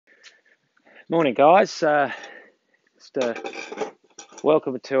Morning, guys.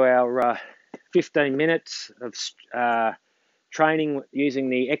 Welcome to our 15 minutes of training using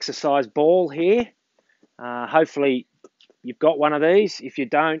the exercise ball here. Hopefully, you've got one of these. If you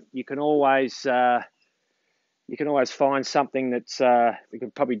don't, you can always find something that's you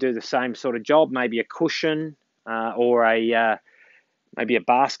can probably do the same sort of job. Maybe a cushion or maybe a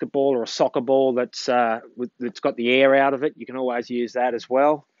basketball or a soccer ball that's got the air out of it. You can always use that as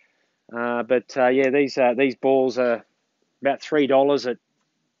well. These balls are about $3 at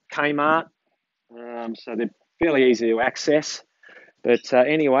Kmart, so they're fairly easy to access. But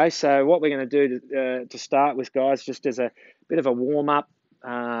anyway, so what we're going to do to start with, guys, just as a bit of a warm-up,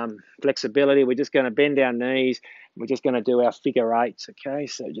 flexibility, we're just going to bend our knees. We're just going to do our figure eights, okay?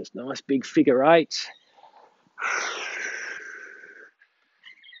 So just nice big figure eights.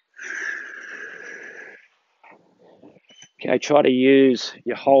 Okay, try to use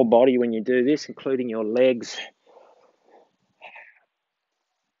your whole body when you do this, including your legs.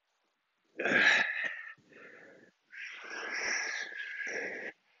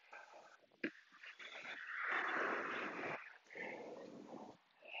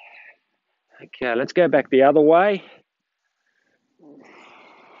 Okay, let's go back the other way.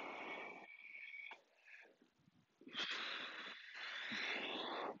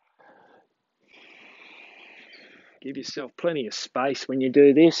 Give yourself plenty of space when you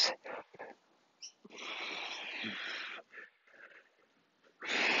do this.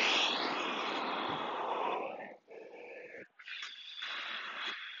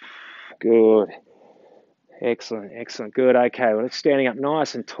 Good. Excellent, excellent. Good. Okay, well, it's standing up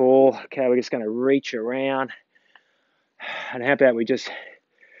nice and tall. Okay, we're just going to reach around. And how about we just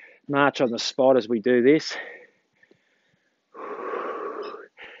march on the spot as we do this?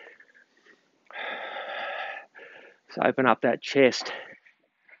 So open up that chest.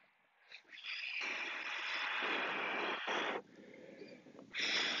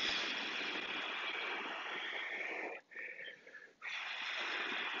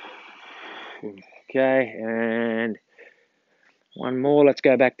 Okay, and one more. Let's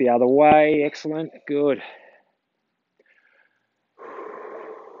go back the other way. Excellent. Good.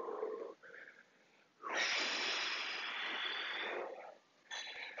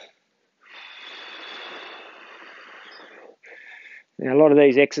 Now, a lot of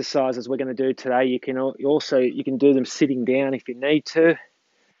these exercises we're going to do today, you can do them sitting down if you need to.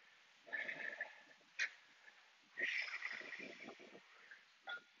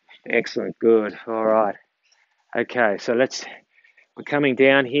 Excellent. Good. All right. Okay, so we're coming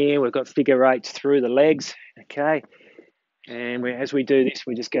down here. We've got figure eights through the legs. Okay. And as we do this,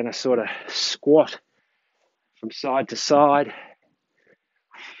 we're just going to sort of squat from side to side.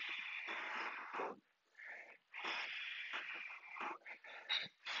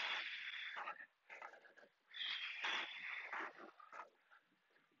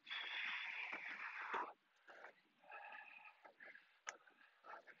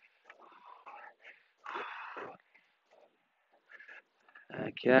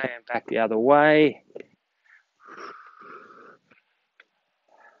 Okay, and back the other way.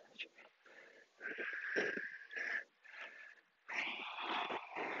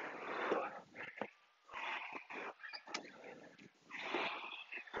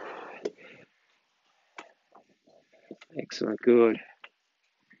 Excellent, good.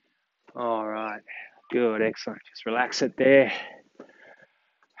 All right, good, excellent. Just relax it there.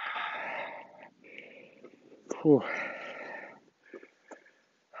 Whew.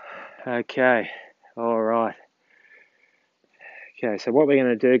 Okay, all right. Okay, so what we're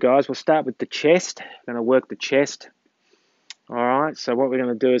going to do, guys, we'll start with the chest. We're going to work the chest. All right, so what we're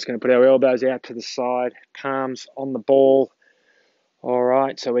going to do is going to put our elbows out to the side, palms on the ball. All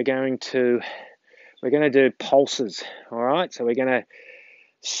right, so we're going to do pulses. All right, so we're going to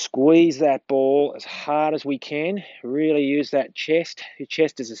squeeze that ball as hard as we can. Really use that chest. Your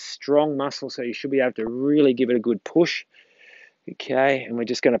chest is a strong muscle, so you should be able to really give it a good push. Okay, and we're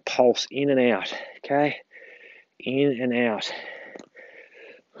just going to pulse in and out. Okay, in and out.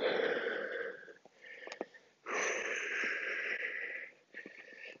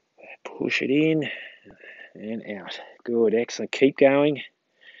 Push it in and out. Good, excellent. Keep going.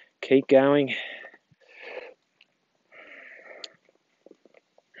 Keep going.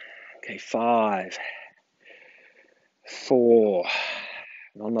 Okay, 5, 4.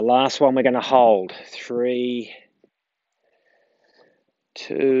 And on the last one, we're going to hold. 3,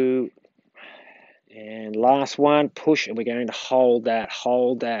 2, and last one, push, and we're going to hold that.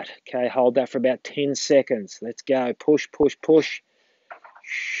 Okay, hold that for about 10 seconds. Let's go. Push, push, push.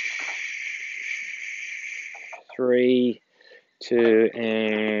 3, 2,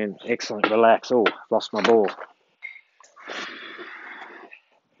 and excellent. Relax. Oh, lost my ball.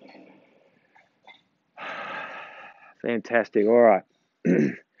 Fantastic. All right.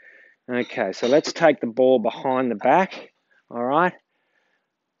 Okay, so let's take the ball behind the back. All right.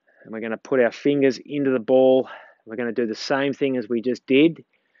 And we're going to put our fingers into the ball. We're going to do the same thing as we just did.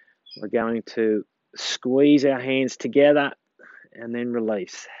 We're going to squeeze our hands together and then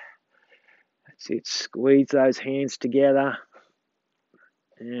release. That's it. Squeeze those hands together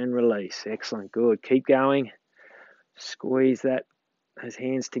and release. Excellent. Good. Keep going. Squeeze those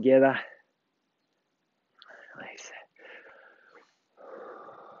hands together. Release.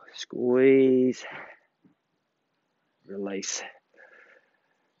 Squeeze. Release.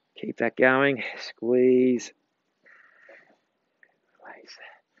 Keep that going. Squeeze. Release.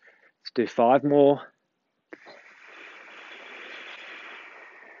 Let's do 5 more.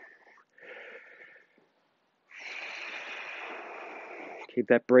 Keep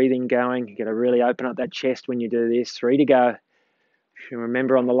that breathing going. You've got to really open up that chest when you do this. 3 to go.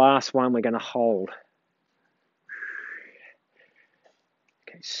 Remember, on the last one, we're going to hold.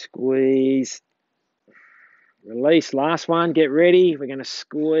 Okay, squeeze. Release. Last one. Get ready. We're going to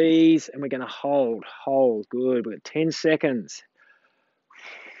squeeze and we're going to hold. Hold. Good. We've got 10 seconds.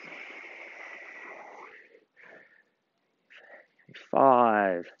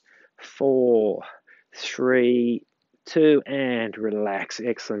 5, 4, 3, 2, and relax.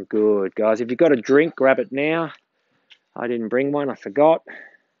 Excellent. Good. Guys, if you've got a drink, grab it now. I didn't bring one. I forgot.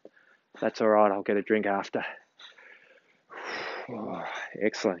 That's all right. I'll get a drink after. Oh,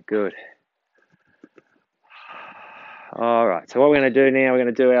 excellent. Good. All right. So what we're going to do now, we're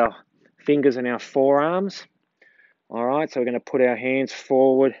going to do our fingers and our forearms. All right. So we're going to put our hands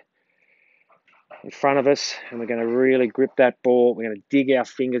forward in front of us, and we're going to really grip that ball. We're going to dig our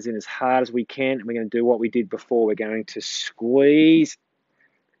fingers in as hard as we can, and we're going to do what we did before. We're going to squeeze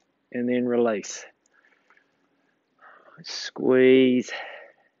and then release. Squeeze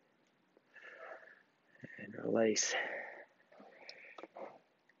and release.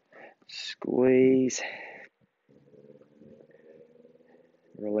 Squeeze.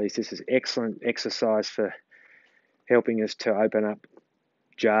 Release. This is excellent exercise for helping us to open up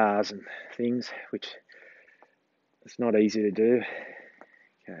jars and things, which it's not easy to do.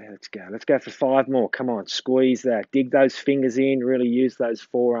 Okay, let's go. Let's go for 5 more. Come on, squeeze that. Dig those fingers in. Really use those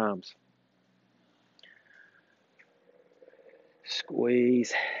forearms.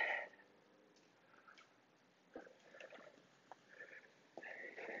 Squeeze.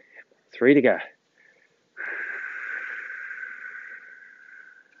 Three to go.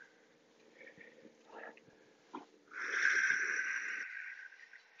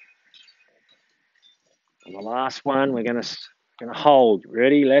 And the last one, we're gonna hold.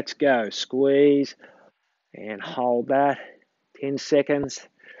 Ready? Let's go. Squeeze and hold that. 10 seconds.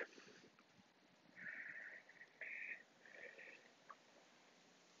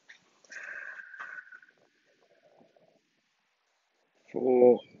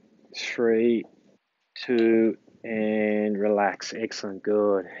 4, 3, 2, and relax. Excellent.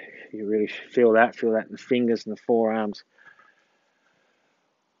 Good. You really feel that. Feel that in the fingers and the forearms.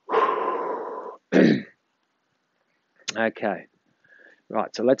 Okay.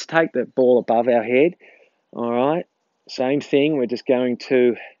 Right. So let's take the ball above our head. All right. Same thing. We're going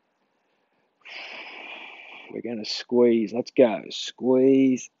to squeeze. Let's go.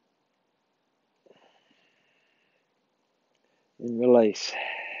 Squeeze and release.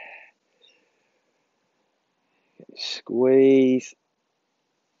 Squeeze.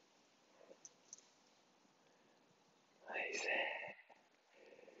 Release.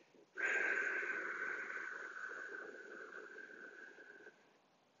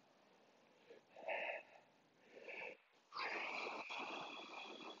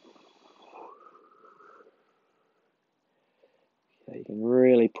 So you can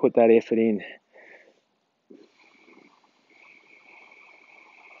really put that effort in.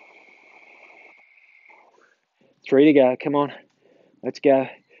 Three to go. Come on. Let's go.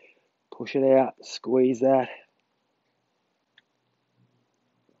 Push it out. Squeeze that.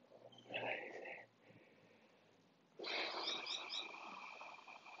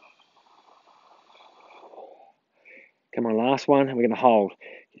 Come on, last one. We're going to hold.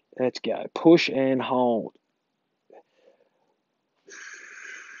 Let's go. Push and hold.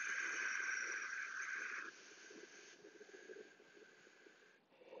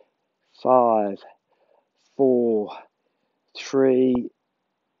 5, 4, 3,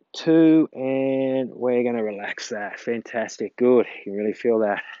 2, and we're going to relax that. Fantastic. Good. You really feel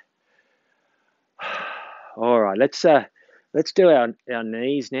that. All right. Let's do our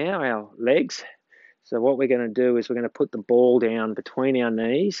knees now, our legs. So what we're going to do is we're going to put the ball down between our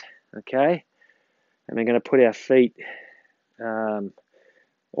knees, okay? And we're going to put our feet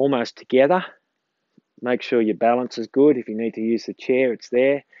almost together. Make sure your balance is good. If you need to use the chair, it's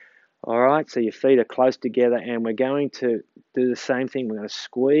there. All right, so your feet are close together, and we're going to do the same thing. We're going to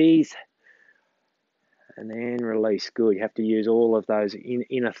squeeze and then release. Good. You have to use all of those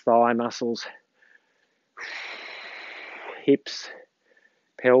inner thigh muscles, hips,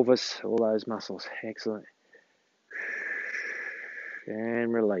 pelvis, all those muscles. Excellent.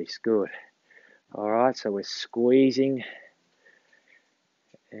 And release. Good. All right, so we're squeezing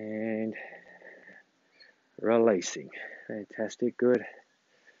and releasing. Fantastic. Good.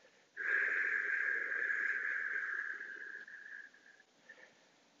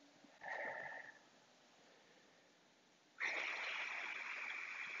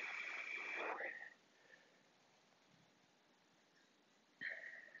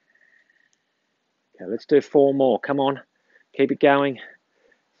 Okay, let's do 4 more. Come on. Keep it going.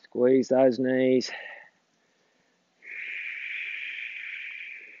 Squeeze those knees.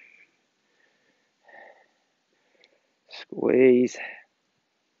 Squeeze.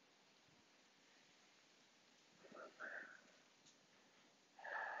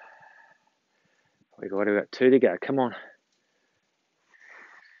 We've got 2 to go. Come on.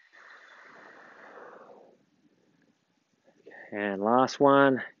 And last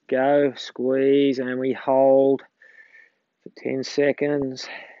one. Go. Squeeze. And we hold for 10 seconds.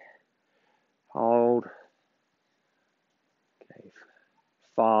 Hold. Okay.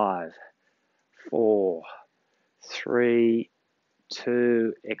 5, 4, 3,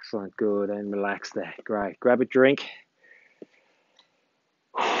 2. Excellent. Good. And relax there. Great. Grab a drink.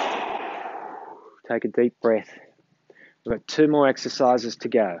 Take a deep breath. We've got 2 more exercises to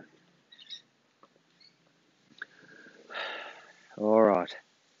go. All right.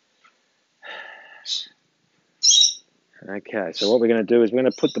 Okay, so what we're going to do is we're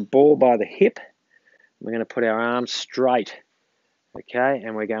going to put the ball by the hip. We're going to put our arms straight. Okay,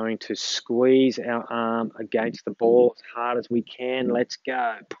 and we're going to squeeze our arm against the ball as hard as we can. Let's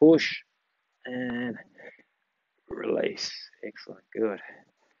go. Push and release. Excellent. Good.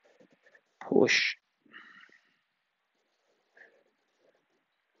 Push.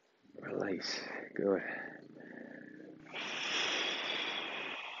 Release. Good.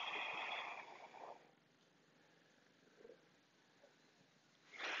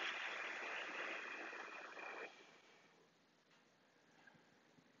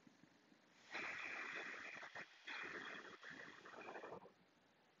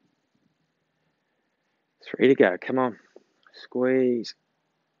 Three to go. Come on. Squeeze.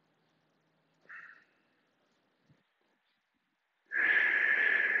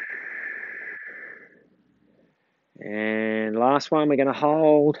 And last one, we're going to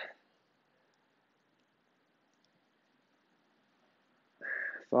hold.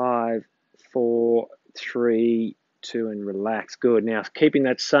 5, 4, 3, 2, and relax. Good. Now, keeping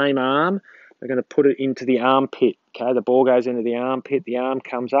that same arm, we're going to put it into the armpit. Okay, the ball goes into the armpit. The arm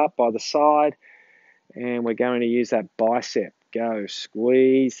comes up by the side, and we're going to use that bicep. Go.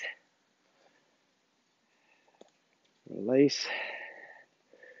 Squeeze. Release.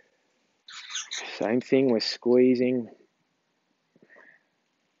 Same thing, we're squeezing.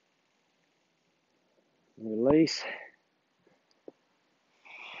 Release.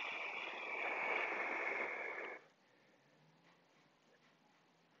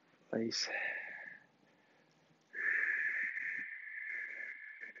 Release.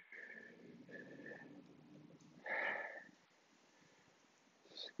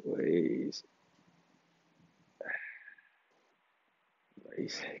 Squeeze.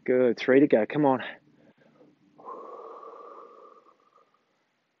 Release. Good. 3 to go. Come on.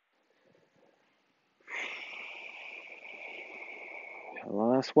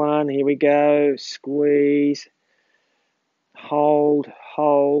 Last one. Here we go. Squeeze. Hold.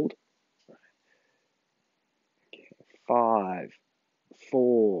 Hold. 5,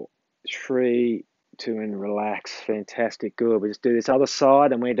 4, 3, 2, and relax. Fantastic. Good. We just do this other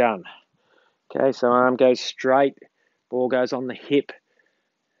side and we're done. Okay, so arm goes straight. Ball goes on the hip.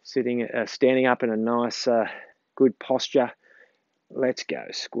 Standing up in a nice, good posture. Let's go.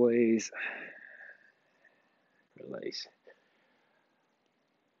 Squeeze. Release.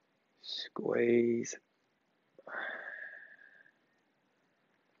 Squeeze.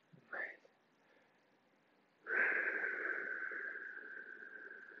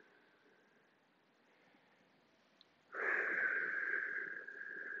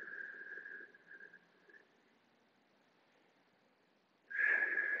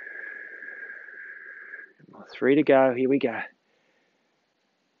 Three to go. Here we go.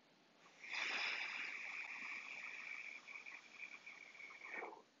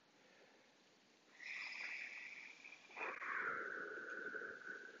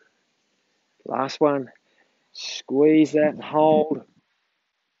 Last one. Squeeze that and hold.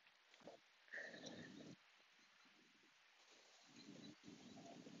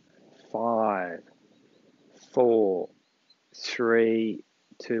 5, 4, 3,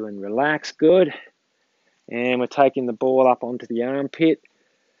 2, and relax. Good. And we're taking the ball up onto the armpit.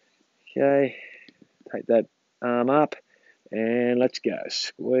 Okay. Take that arm up. And let's go.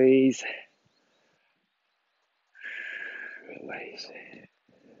 Squeeze. Release.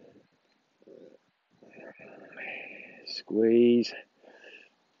 Squeeze.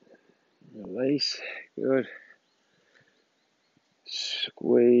 Release. Good.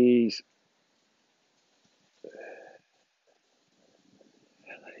 Squeeze.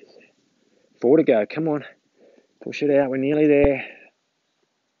 4 to go. Come on. Push it out. We're nearly there.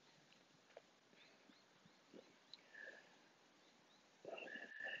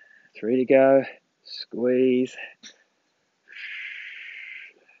 3 to go. Squeeze.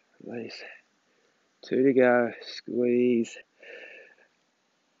 Release. 2 to go. Squeeze.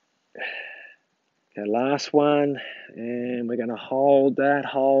 Okay, last one. And we're going to hold that.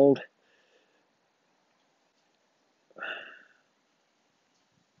 Hold.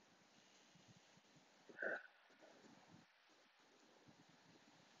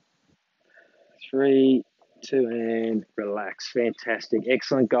 3, 2, and relax. Fantastic.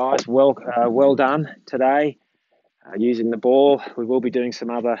 Excellent, guys. Well done today using the ball. We will be doing some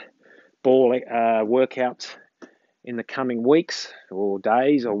other ball workouts in the coming weeks or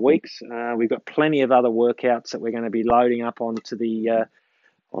days or weeks. We've got plenty of other workouts that we're going to be loading up onto the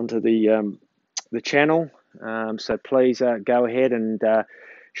channel. So please go ahead and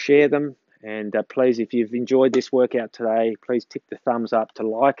share them. And please, if you've enjoyed this workout today, please tick the thumbs up to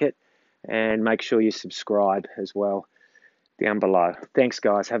like it and make sure you subscribe as well down below. Thanks,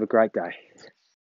 guys. Have a great day.